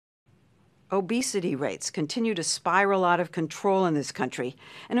Obesity rates continue to spiral out of control in this country,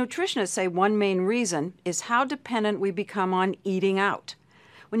 and nutritionists say one main reason is how dependent we become on eating out.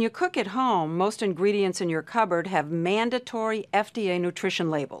 When you cook at home, most ingredients in your cupboard have mandatory FDA nutrition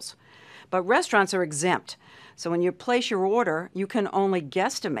labels. But restaurants are exempt, so when you place your order, you can only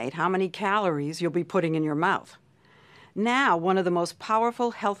guesstimate how many calories you'll be putting in your mouth. Now, one of the most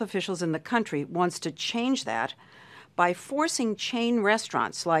powerful health officials in the country wants to change that by forcing chain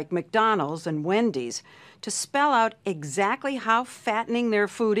restaurants like McDonald's and Wendy's to spell out exactly how fattening their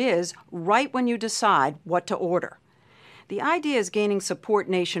food is right when you decide what to order. The idea is gaining support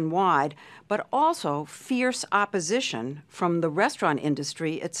nationwide, but also fierce opposition from the restaurant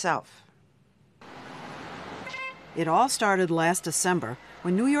industry itself. It all started last December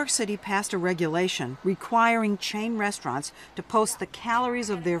when New York City passed a regulation requiring chain restaurants to post the calories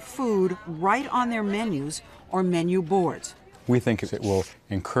of their food right on their menus or menu boards. We think it will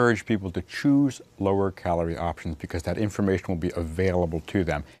encourage people to choose lower calorie options because that information will be available to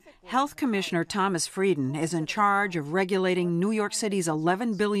them. Health Commissioner Thomas Frieden is in charge of regulating New York City's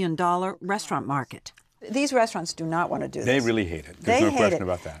 $11 billion restaurant market. These restaurants do not want to do this. They really hate it. There's no question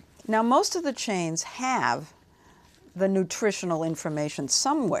about that. Now, most of the chains have the nutritional information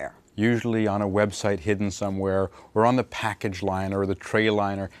somewhere. Usually on a website hidden somewhere, or on the package liner or the tray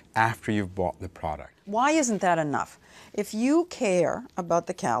liner after you've bought the product. Why isn't that enough? If you care about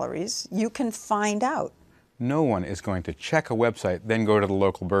the calories, you can find out. No one is going to check a website, then go to the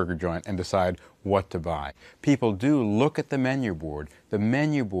local burger joint and decide what to buy. People do look at the menu board. The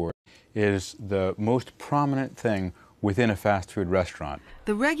menu board is the most prominent thing within a fast food restaurant.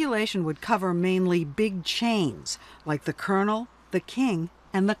 The regulation would cover mainly big chains like the Colonel, the King,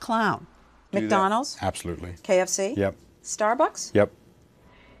 and the Clown. McDonald's? Absolutely. KFC? Yep. Starbucks? Yep.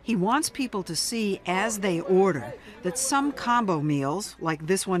 He wants people to see as they order that some combo meals, like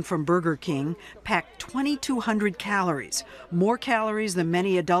this one from Burger King, pack 2,200 calories, more calories than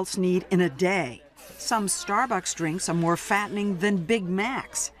many adults need in a day. Some Starbucks drinks are more fattening than Big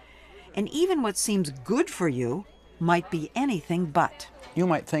Macs. And even what seems good for you might be anything but. You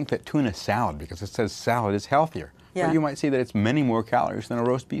might think that tuna salad, because it says salad, is healthier. Yeah. But you might see that it's many more calories than a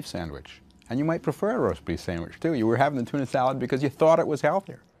roast beef sandwich. And you might prefer a roast beef sandwich, too. You were having the tuna salad because you thought it was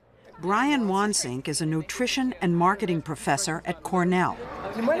healthier. Brian Wansink is a nutrition and marketing professor at Cornell.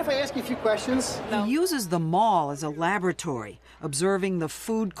 Do you mind if I ask you a few questions? He uses the mall as a laboratory, observing the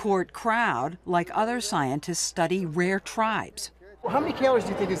food court crowd like other scientists study rare tribes. Well, how many calories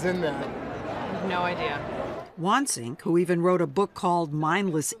do you think is in that? No idea. Wansink, who even wrote a book called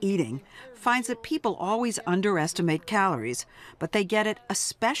Mindless Eating, finds that people always underestimate calories, but they get it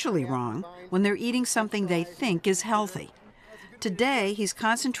especially wrong when they're eating something they think is healthy. Today, he's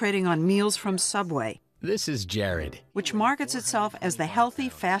concentrating on meals from Subway. This is Jared, Which markets itself as the healthy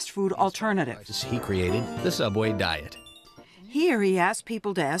fast food alternative. He created the Subway diet. Here, he asks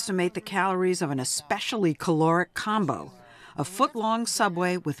people to estimate the calories of an especially caloric combo, a foot-long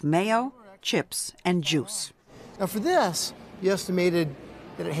Subway with mayo, chips, and juice. Now for this, you estimated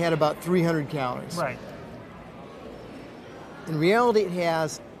that it had about 300 calories. Right. In reality, it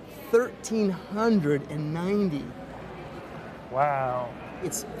has 1,390. Wow.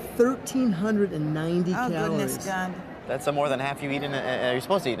 It's 1,390 calories. Oh, goodness God. That's more than half you eat you're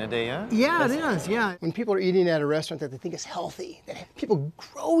supposed to eat in a day, yeah? Yeah, it is, yeah. When people are eating at a restaurant that they think is healthy, people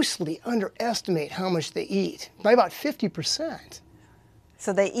grossly underestimate how much they eat, by about 50%.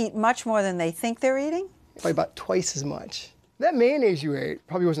 So they eat much more than they think they're eating? By about twice as much. That mayonnaise you ate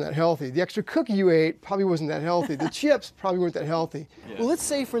probably wasn't that healthy. The extra cookie you ate probably wasn't that healthy. The chips probably weren't that healthy. Yeah. Well, let's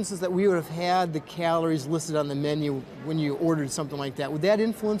say, for instance, that we would have had the calories listed on the menu when you ordered something like that. Would that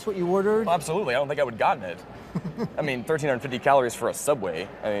influence what you ordered? Well, absolutely. I don't think I would have gotten it. I mean, 1,350 calories for a Subway.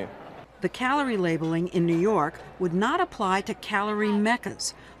 The calorie labeling in New York would not apply to calorie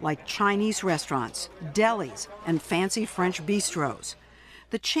meccas like Chinese restaurants, delis, and fancy French bistros.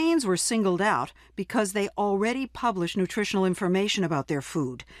 The chains were singled out because they already publish nutritional information about their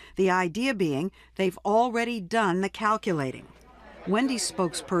food, the idea being they've already done the calculating. Wendy's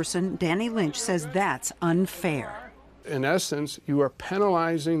spokesperson Danny Lynch says that's unfair. In essence, you are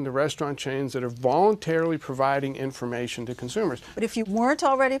penalizing the restaurant chains that are voluntarily providing information to consumers. But if you weren't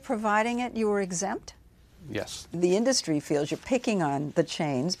already providing it, you were exempt? Yes. The industry feels you're picking on the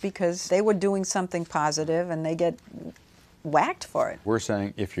chains because they were doing something positive and they get whacked for it. We're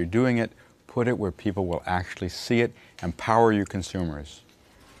saying if you're doing it, put it where people will actually see it. Empower your consumers.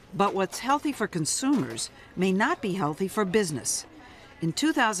 But what's healthy for consumers may not be healthy for business. In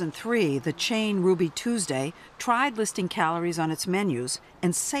 2003, the chain Ruby Tuesday tried listing calories on its menus,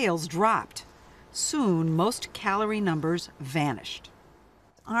 and sales dropped. Soon, most calorie numbers vanished.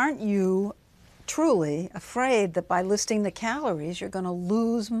 Aren't you truly afraid that by listing the calories, you're going to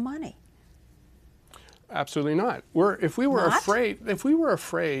lose money. Absolutely not. If we were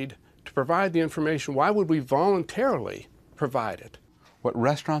afraid to provide the information, why would we voluntarily provide it? What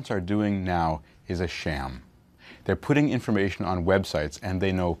restaurants are doing now is a sham. They're putting information on websites, and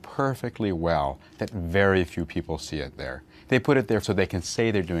they know perfectly well that very few people see it there. They put it there so they can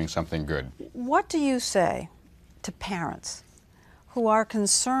say they're doing something good. What do you say to parents who are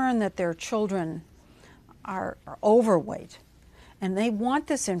concerned that their children are overweight and they want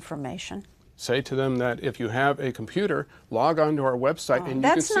this information? Say to them that if you have a computer, log on to our website and you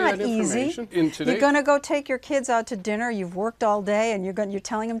can see that information. That's not easy. You're going to go take your kids out to dinner, you've worked all day, and you're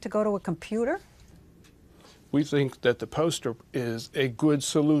telling them to go to a computer? We think that the poster is a good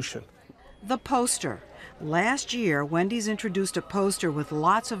solution. The poster. Last year, Wendy's introduced a poster with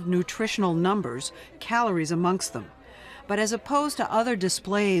lots of nutritional numbers, calories amongst them. But as opposed to other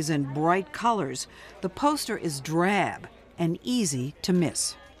displays in bright colors, the poster is drab and easy to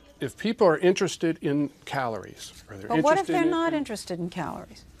miss. If people are interested in calories, or they're But what if they're not interested in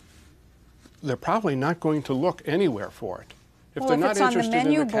calories? They're probably not going to look anywhere for it. If it's on the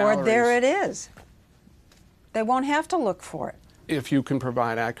menu board, there it is. They won't have to look for it. If you can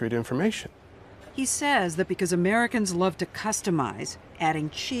provide accurate information. He says that because Americans love to customize, adding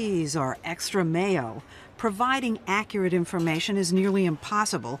cheese or extra mayo, providing accurate information is nearly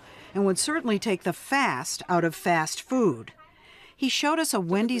impossible and would certainly take the fast out of fast food. He showed us a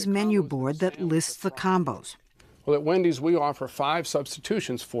Wendy's menu board that lists the combos. Well, at Wendy's, we offer 5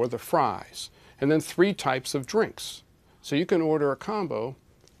 substitutions for the fries, and then 3 types of drinks. So you can order a combo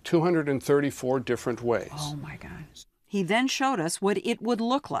 234 different ways. Oh, my God. He then showed us what it would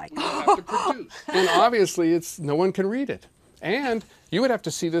look like. You have to produce. And obviously, no one can read it. And you would have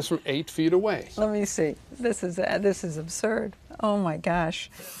to see this from 8 feet away. Let me see. This is absurd. Oh, my gosh.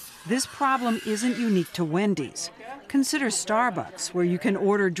 This problem isn't unique to Wendy's. Consider Starbucks, where you can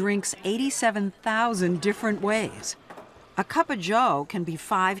order drinks 87,000 different ways. A cup of joe can be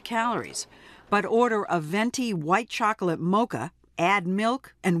 5 calories, but order a venti white chocolate mocha, add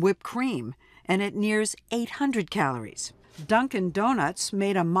milk and whipped cream, and it nears 800 calories. Dunkin' Donuts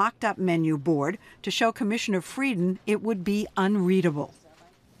made a mocked-up menu board to show Commissioner Frieden it would be unreadable.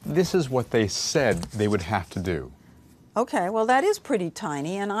 This is what they said they would have to do. Okay, well, that is pretty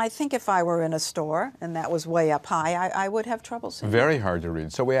tiny, and I think if I were in a store and that was way up high, I would have trouble seeing it. Very hard to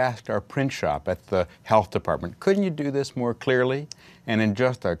read. So we asked our print shop at the health department, couldn't you do this more clearly? And in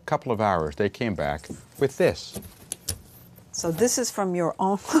just a couple of hours, they came back with this. So this is from your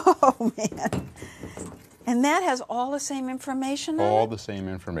own, oh, man. And that has all the same information on it? All the same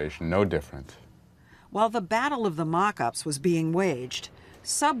information, no different. While the battle of the mock-ups was being waged,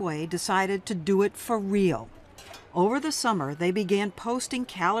 Subway decided to do it for real. Over the summer, they began posting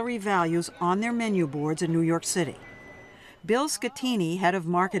calorie values on their menu boards in New York City. Bill Scattini, head of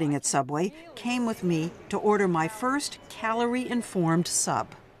marketing at Subway, came with me to order my first calorie-informed sub.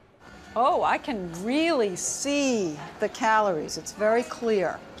 Oh, I can really see the calories. It's very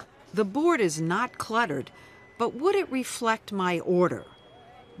clear. The board is not cluttered, but would it reflect my order?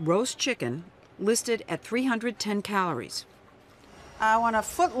 Roast chicken, listed at 310 calories. I want a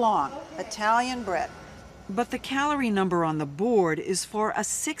foot-long Italian bread. But the calorie number on the board is for a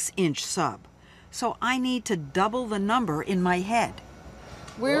 6-inch sub, so I need to double the number in my head.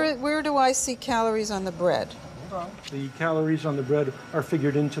 Where do I see calories on the bread? The calories on the bread are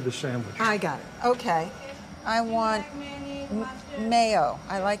figured into the sandwich. I got it. Okay. I want mayo.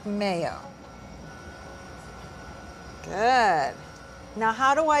 I like mayo. Good. Now,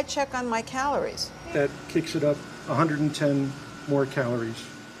 how do I check on my calories? That kicks it up 110 more calories.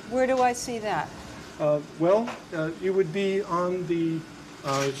 Where do I see that? You would be on the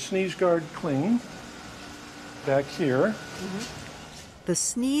sneeze guard cling back here. Mm-hmm. The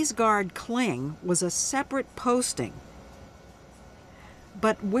sneeze guard cling was a separate posting.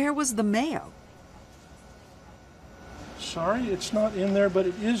 But where was the mayo? Sorry, it's not in there, but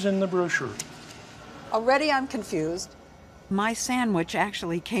it is in the brochure. Already I'm confused. My sandwich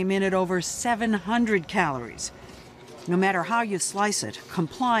actually came in at over 700 calories. No matter how you slice it,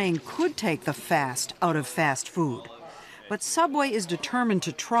 complying could take the fast out of fast food. But Subway is determined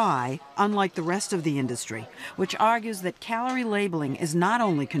to try, unlike the rest of the industry, which argues that calorie labeling is not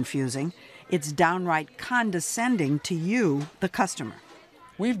only confusing, it's downright condescending to you, the customer.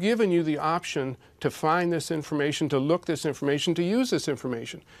 We've given you the option to find this information, to look this information, to use this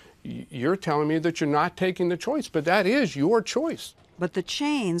information. You're telling me that you're not taking the choice, but that is your choice. But the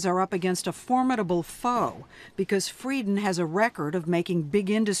chains are up against a formidable foe because Frieden has a record of making big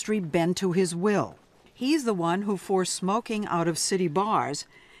industry bend to his will. He's the one who forced smoking out of city bars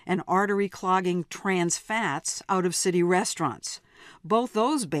and artery-clogging trans fats out of city restaurants. Both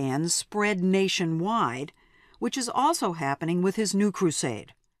those bans spread nationwide, which is also happening with his new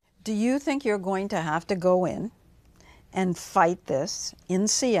crusade. Do you think you're going to have to go in and fight this in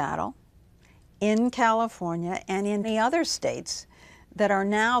Seattle, in California, and in the other states that are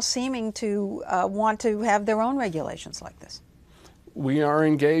now seeming to want to have their own regulations like this? We are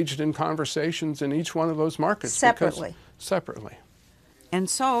engaged in conversations in each one of those markets. Separately. Separately. And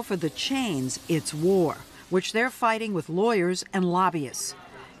so for the chains, it's war, which they're fighting with lawyers and lobbyists.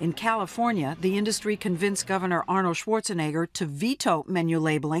 In California, the industry convinced Governor Arnold Schwarzenegger to veto menu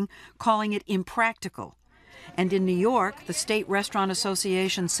labeling, calling it impractical. And in New York, the State Restaurant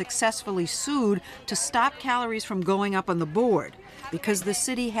Association successfully sued to stop calories from going up on the board because the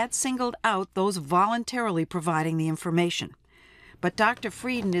city had singled out those voluntarily providing the information. But Dr.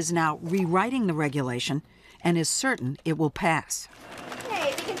 Frieden is now rewriting the regulation and is certain it will pass.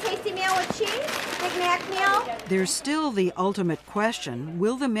 Hey, vegan tasty meal with cheese? Big Mac meal? There's still the ultimate question,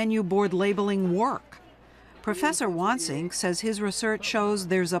 will the menu board labeling work? Professor Wansink says his research shows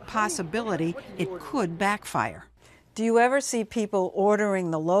there's a possibility it could backfire. Do you ever see people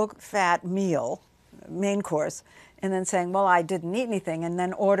ordering the low-fat meal, main course, and then saying, well, I didn't eat anything, and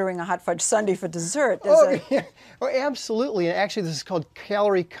then ordering a hot fudge sundae for dessert? Yeah. Oh, absolutely. And actually, this is called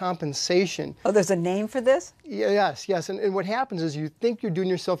calorie compensation. Oh, there's a name for this? Yes. And what happens is you think you're doing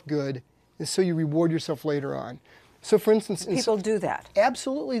yourself good, and so you reward yourself later on. So, for instance... People do that?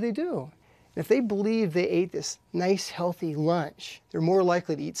 Absolutely, they do. If they believe they ate this nice, healthy lunch, they're more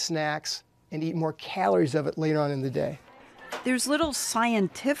likely to eat snacks and eat more calories of it later on in the day. There's little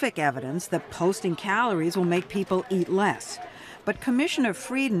scientific evidence that posting calories will make people eat less. But Commissioner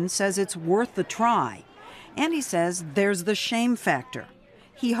Frieden says it's worth the try. And he says there's the shame factor.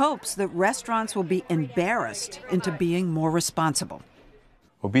 He hopes that restaurants will be embarrassed into being more responsible.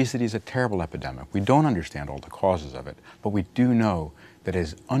 Obesity is a terrible epidemic. We don't understand all the causes of it, but we do know that it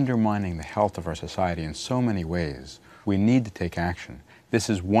is undermining the health of our society in so many ways. We need to take action. This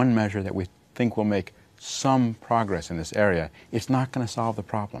is one measure that we think will make some progress in this area. It's not going to solve the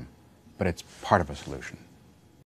problem, but it's part of a solution.